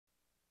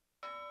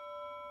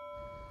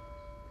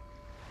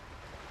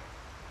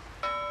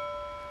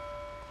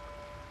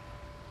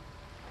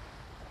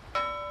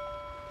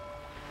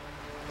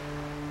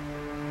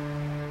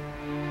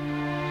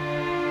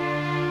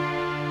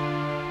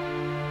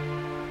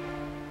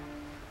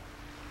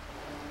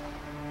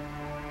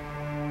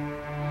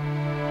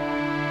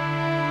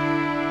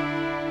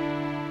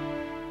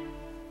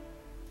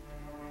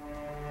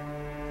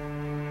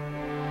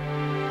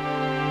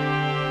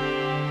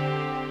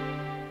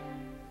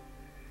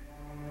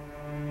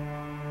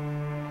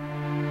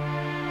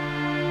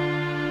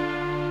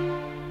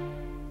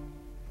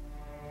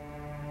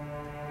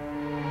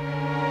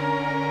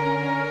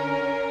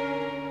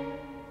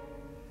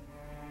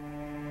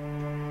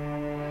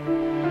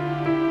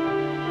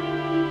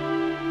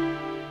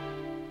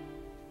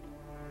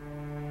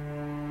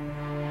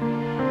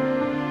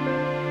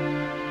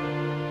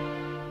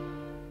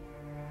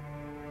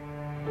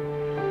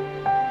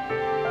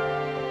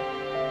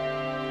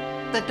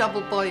the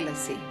double boiler,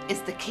 see, is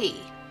the key.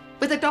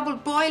 With a double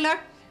boiler,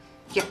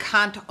 you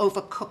can't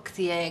overcook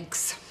the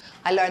eggs.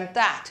 I learned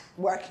that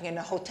working in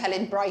a hotel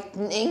in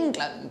Brighton,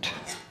 England.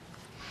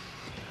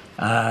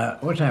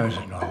 What time is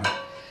it, Norma?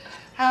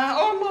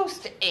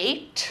 Almost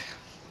 8.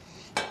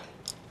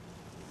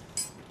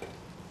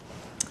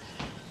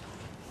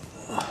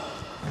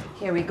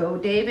 Here we go,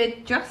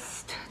 David.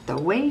 Just the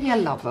way you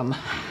love them.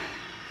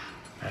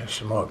 And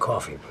some more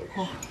coffee, please.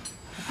 Oh.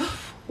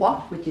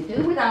 What would you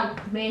do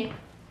without me?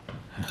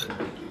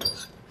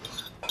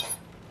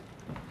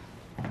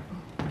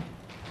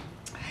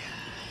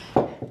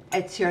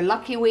 It's your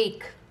lucky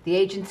week. The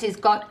agency's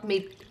got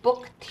me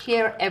booked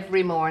here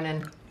every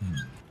morning.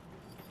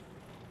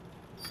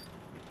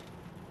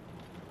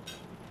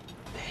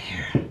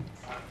 There.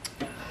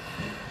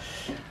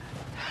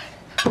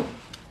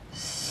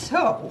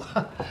 So,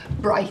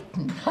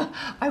 Brighton.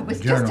 I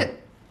was Journal. just at...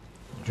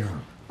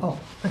 Journal. Oh,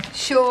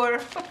 sure.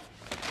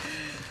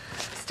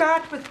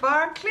 Start with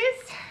Barclays.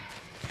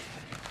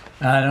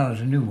 No,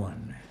 it's a new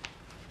one.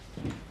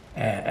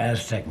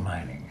 Aztec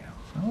Mining.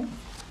 Oh.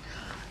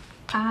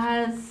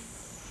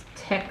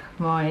 Aztec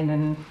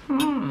Mining.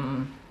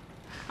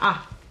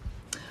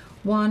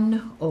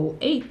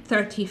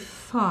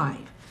 108.35.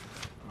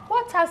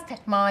 What's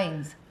Aztec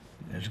Mines?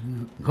 It's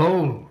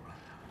gold.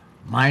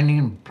 Mining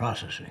and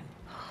processing.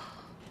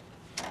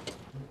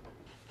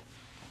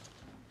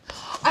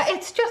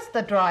 It's just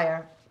the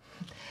dryer.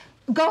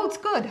 Gold's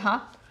good, huh?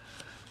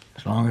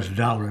 As long as the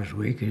dollar is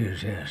weak, it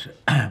is, yes.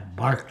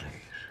 Barclays.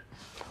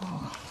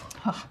 Oh,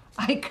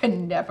 I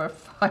can never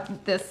find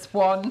this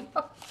one.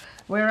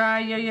 Where are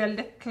you, you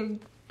little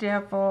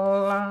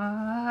devil?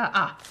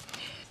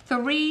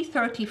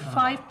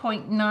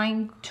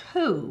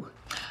 335.92.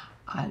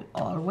 I'll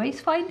always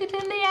find it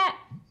in the app.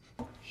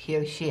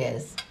 Here she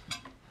is.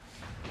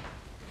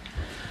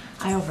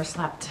 I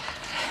overslept.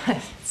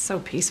 It's so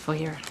peaceful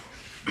here.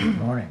 Good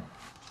morning.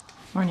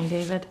 Morning,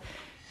 David.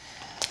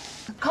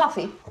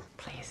 Coffee.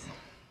 Please.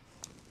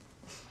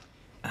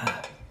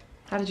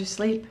 How did you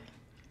sleep?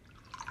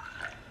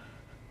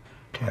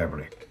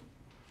 Terribly.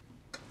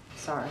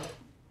 Sorry.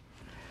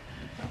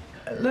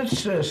 Let's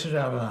sit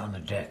out on the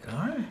deck, all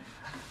right?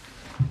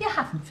 You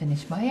haven't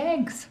finished my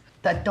eggs.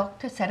 The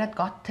doctor said I'd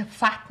got to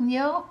fatten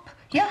you up.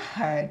 You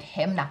heard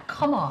him. Now,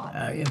 come on.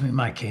 Give me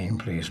my cane,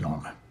 please,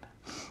 Norma.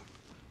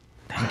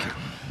 Thank you.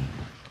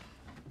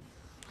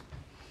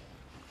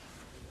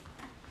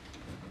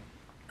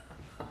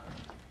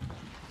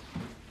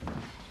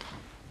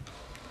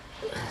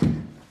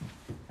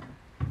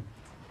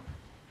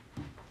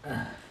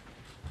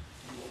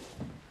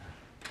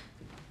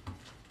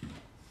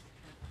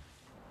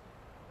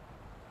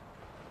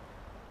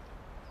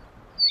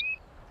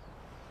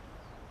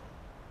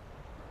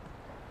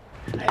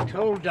 I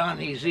told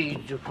Donnie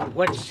Z to put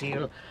wet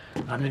seal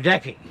on the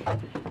decking.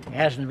 He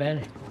hasn't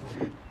been.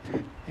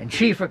 And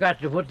she forgot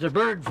to put the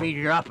bird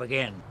feeder up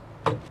again.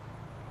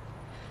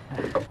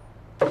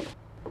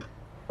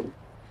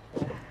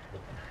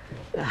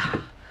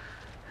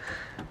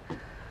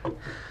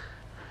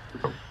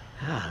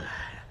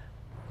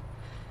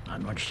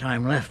 Not much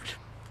time left.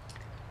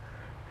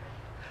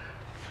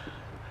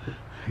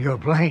 Your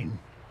plane.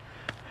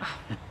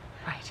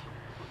 Right.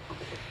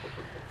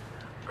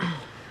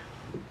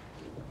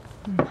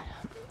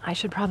 I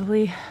should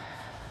probably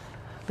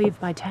leave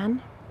by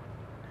 10.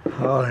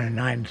 Oh, at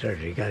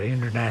 9:30. Got an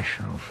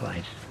international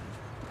flight.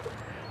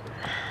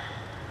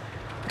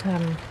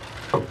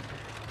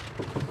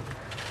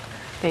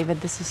 David,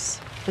 this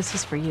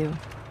is for you.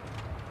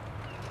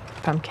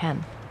 From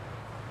Ken.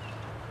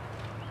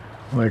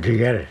 Where'd you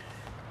get it?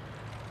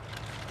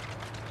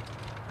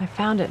 I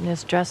found it in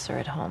his dresser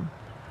at home.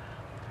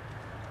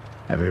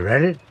 Have you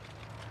read it?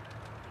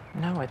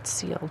 No, it's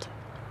sealed.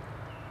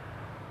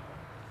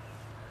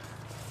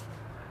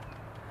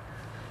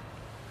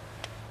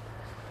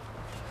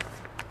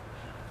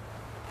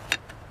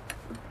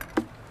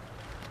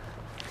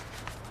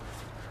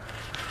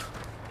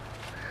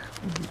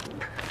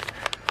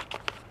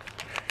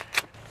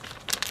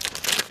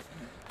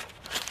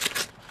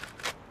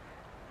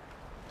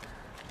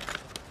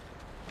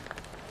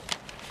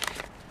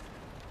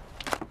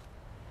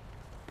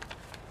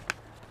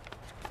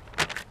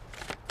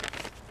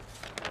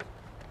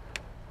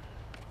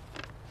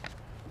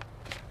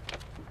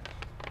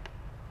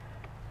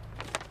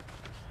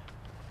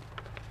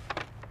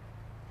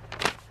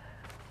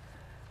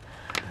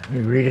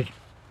 You read it?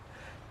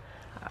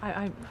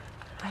 I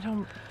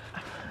don't...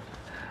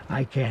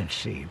 I can't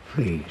see,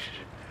 please.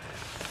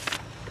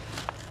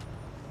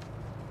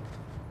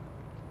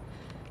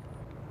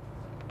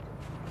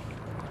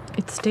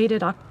 It's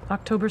dated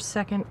October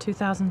 2nd,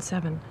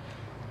 2007.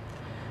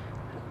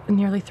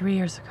 Nearly 3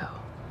 years ago.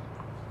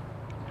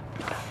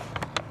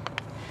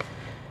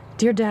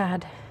 Dear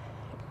Dad,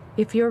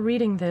 if you're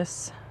reading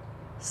this,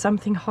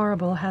 something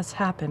horrible has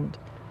happened.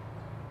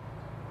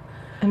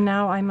 And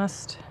now I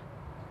must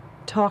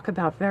talk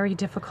about very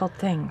difficult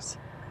things.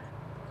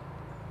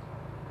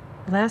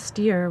 Last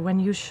year, when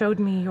you showed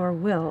me your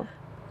will,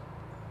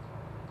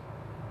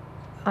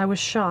 I was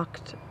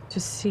shocked to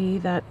see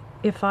that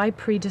if I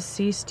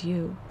predeceased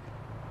you,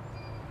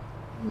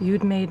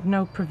 you'd made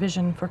no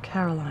provision for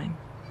Caroline.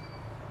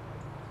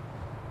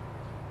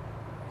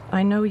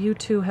 I know you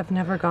two have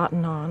never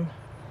gotten on,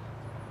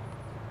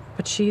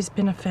 but she's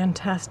been a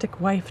fantastic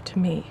wife to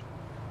me.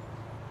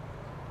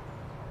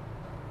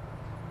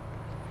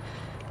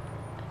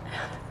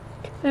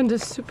 And a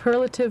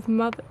superlative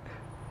mother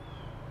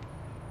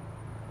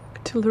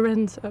to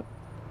Lorenzo.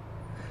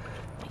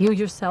 You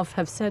yourself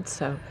have said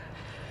so.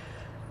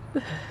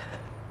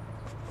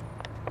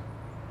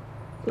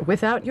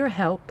 Without your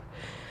help,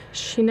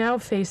 she now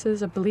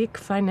faces a bleak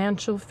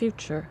financial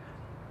future.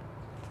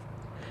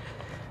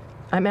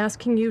 I'm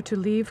asking you to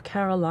leave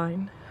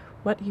Caroline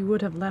what you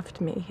would have left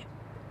me.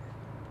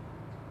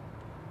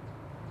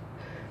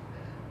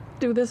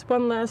 Do this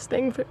one last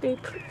thing for me,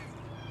 please.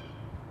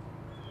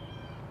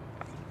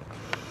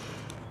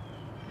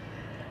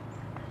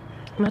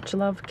 Much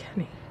love,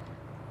 Kenny.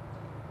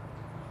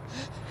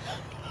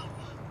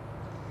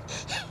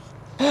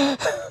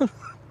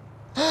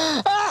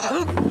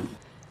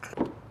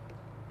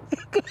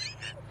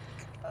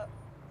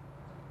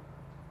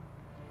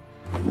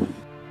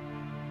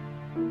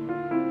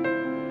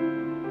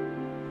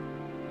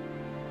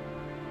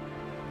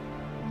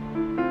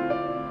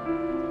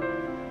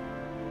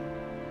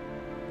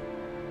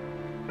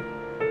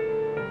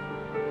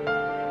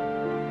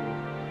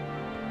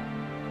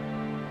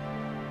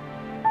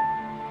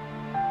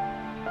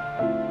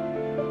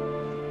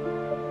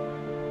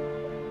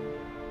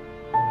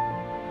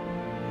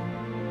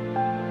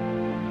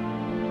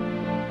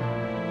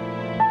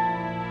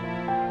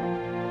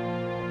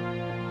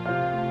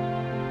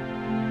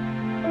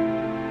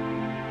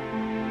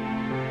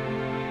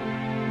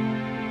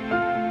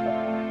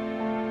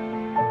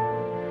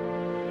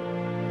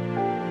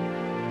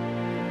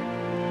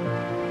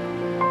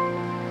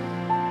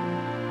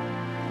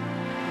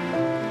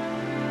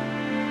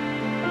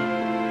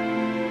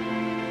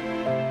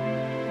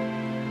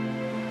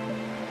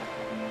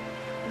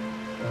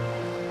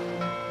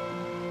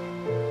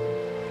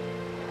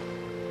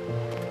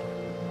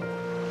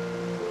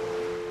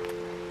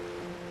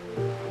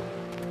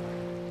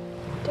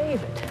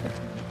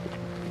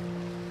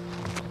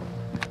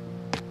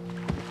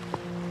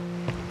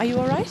 Are you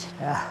all right?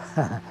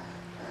 Yeah,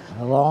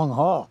 a long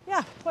haul.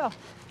 Yeah, well,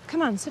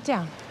 come on, sit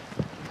down.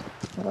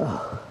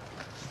 Oh.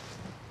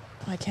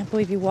 I can't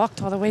believe you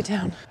walked all the way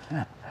down.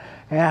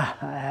 Yeah,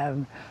 I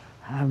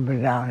haven't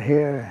been down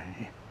here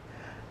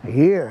in a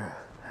year.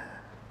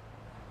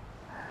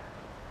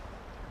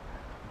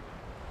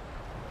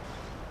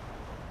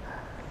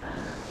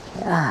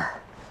 Yeah,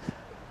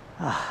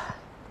 $1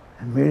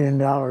 million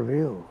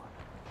view.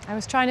 I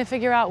was trying to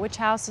figure out which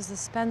house is the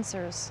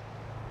Spencers.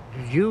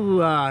 Did you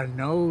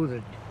know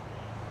that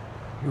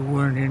you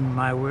weren't in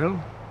my will?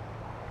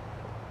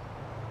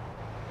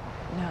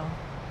 No.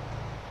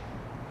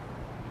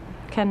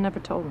 Ken never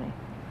told me.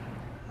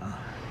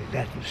 Did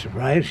that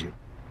surprise you?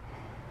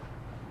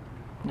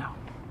 No.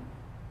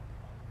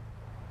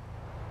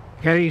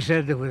 Kenny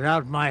said that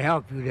without my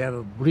help, you'd have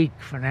a bleak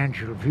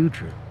financial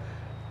future.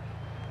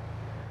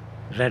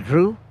 Is that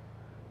true?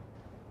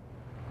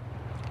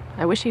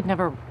 I wish he'd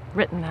never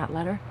written that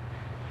letter.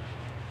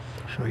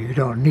 So you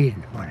don't need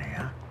money,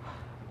 huh?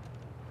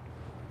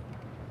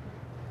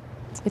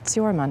 It's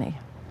your money.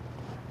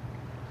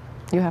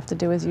 You have to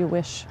do as you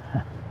wish.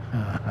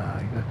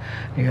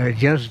 You're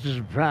just as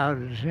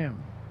proud as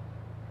him.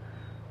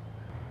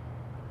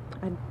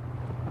 I'd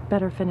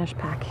better finish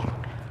packing.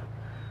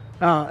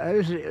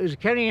 Is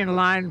Kenny in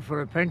line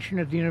for a pension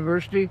at the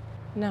university?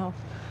 No.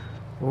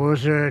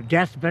 Was there a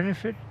death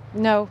benefit?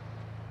 No.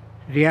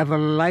 Did he have a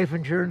life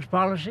insurance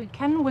policy?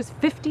 Ken was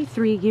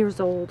 53 years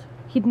old.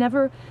 He'd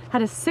never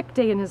had a sick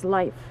day in his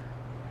life.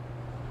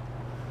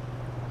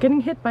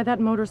 Getting hit by that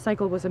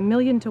motorcycle was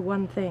 1,000,000 to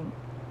 1 thing.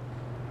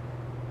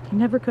 He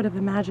never could have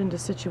imagined a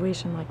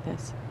situation like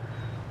this.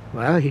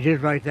 Well, he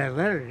did write that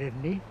letter,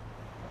 didn't he?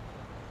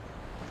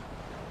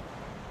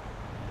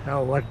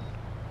 So what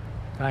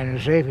kind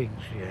of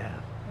savings do you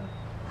have?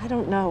 I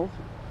don't know.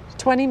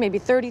 20, maybe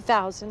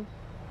 30,000.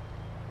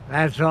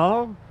 That's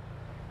all?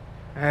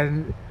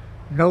 And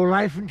no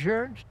life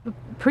insurance? The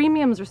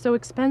premiums are so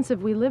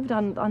expensive. We lived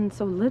on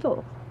so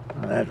little.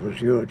 Well, that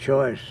was your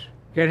choice.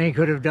 Kenny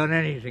could have done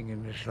anything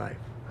in this life.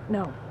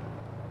 No,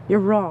 you're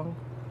wrong.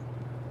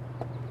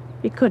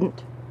 He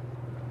couldn't.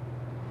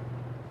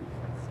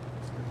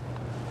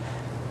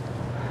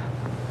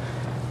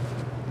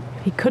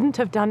 He couldn't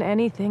have done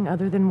anything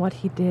other than what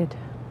he did.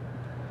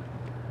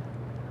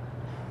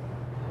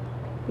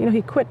 You know,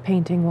 he quit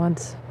painting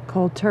once,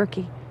 cold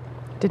turkey.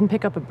 Didn't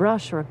pick up a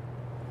brush or a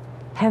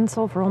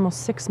pencil for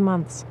almost 6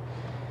 months.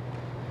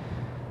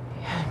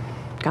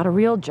 Got a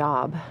real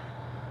job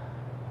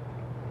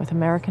with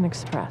American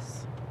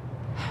Express.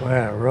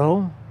 Where,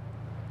 Rome?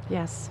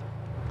 Yes,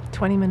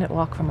 20-minute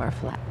walk from our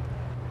flat.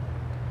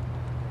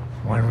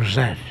 When was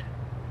that?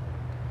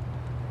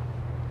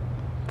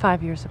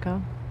 5 years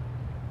ago.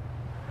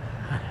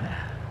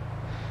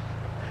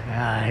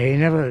 He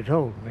never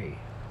told me.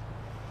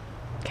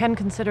 Ken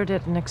considered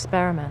it an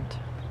experiment.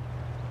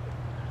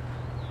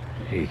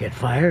 Did he get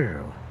fired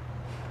or?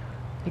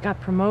 He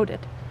got promoted.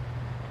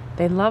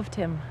 They loved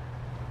him.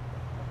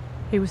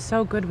 He was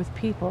so good with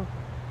people.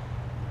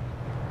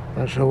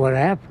 Well, so what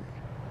happened?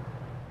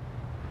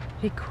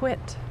 He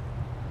quit.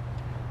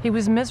 He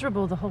was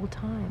miserable the whole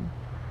time.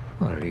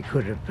 Well, he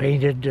could have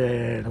painted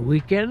the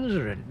weekends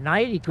or at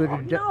night. He could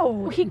have.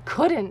 No, he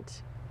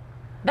couldn't.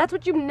 That's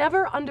what you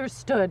never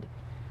understood.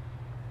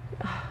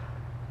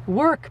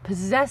 Work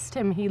possessed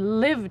him. He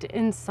lived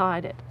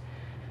inside it.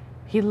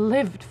 He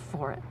lived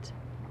for it.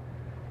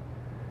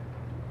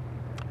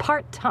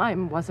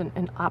 Part-time wasn't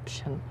an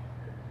option.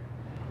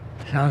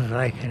 Sounds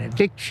like an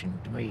addiction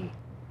to me.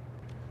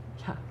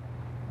 Yeah,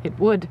 it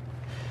would.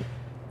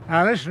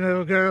 Now listen,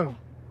 little girl.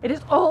 It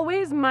is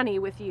always money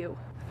with you.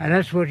 And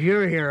that's what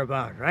you're here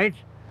about, right?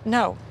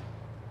 No.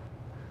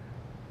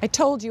 I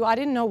told you I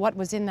didn't know what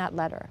was in that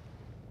letter.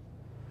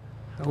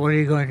 So what are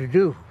you going to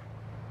do?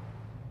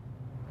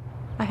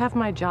 I have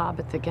my job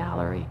at the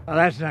gallery. Well,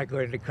 that's not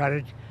going to cut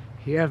it.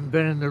 You haven't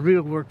been in the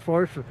real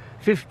workforce for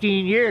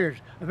 15 years.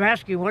 I'm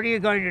asking, what are you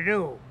going to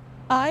do?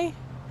 I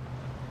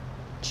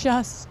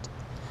just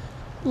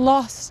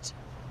lost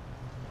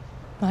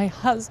my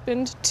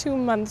husband 2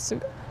 months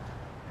ago.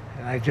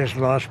 And I just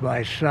lost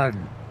my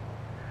son.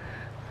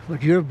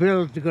 But your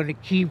bills are going to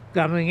keep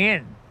coming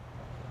in.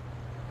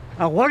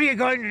 Now, what are you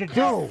going to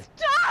do?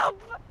 Stop!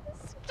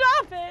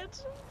 Stop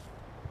it!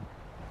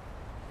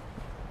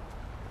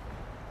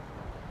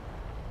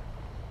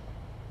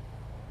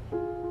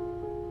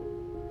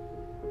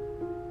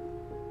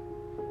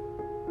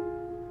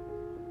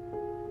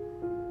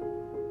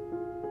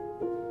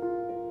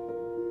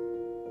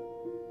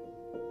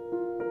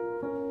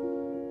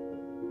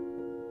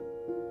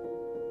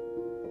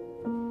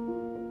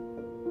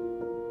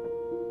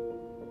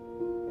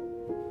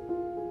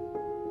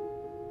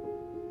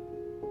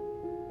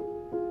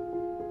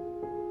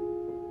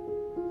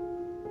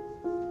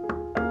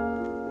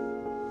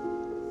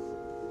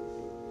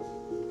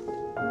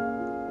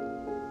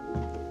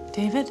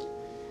 David?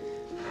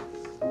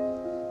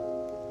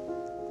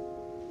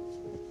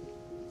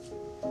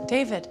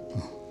 David?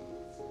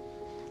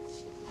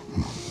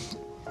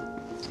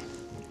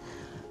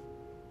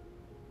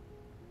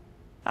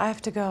 I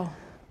have to go.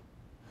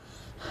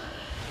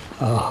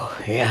 Oh,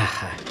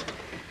 yeah.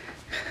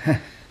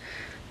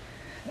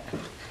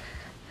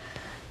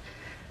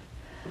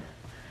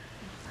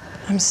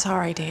 I'm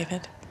sorry,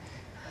 David.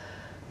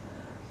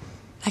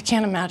 I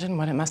can't imagine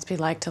what it must be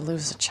like to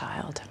lose a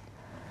child.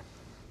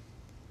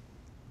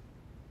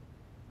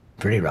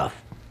 Pretty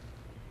rough.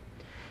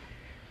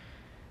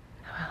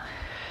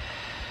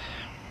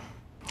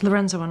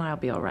 Lorenzo and I'll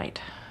be all right.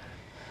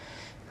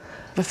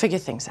 We'll figure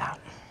things out.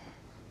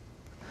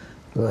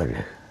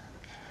 Good.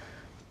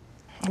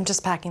 I'm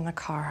just packing the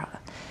car.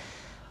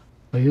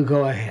 Well, you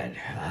go ahead.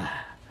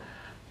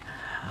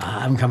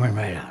 I'm coming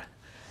right out.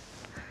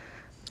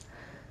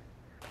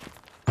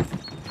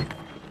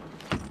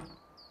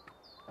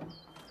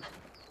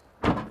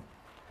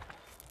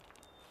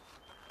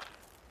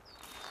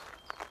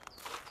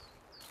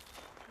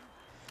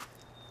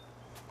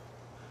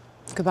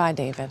 Goodbye,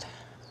 David.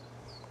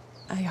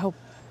 I hope...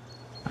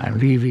 I'm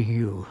leaving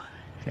you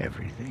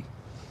everything.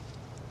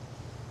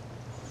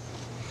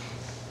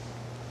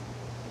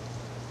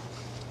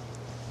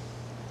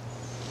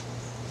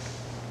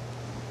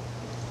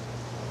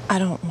 I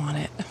don't want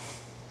it.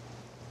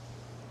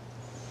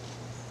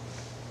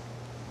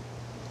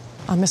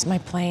 I'll miss my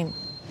plane.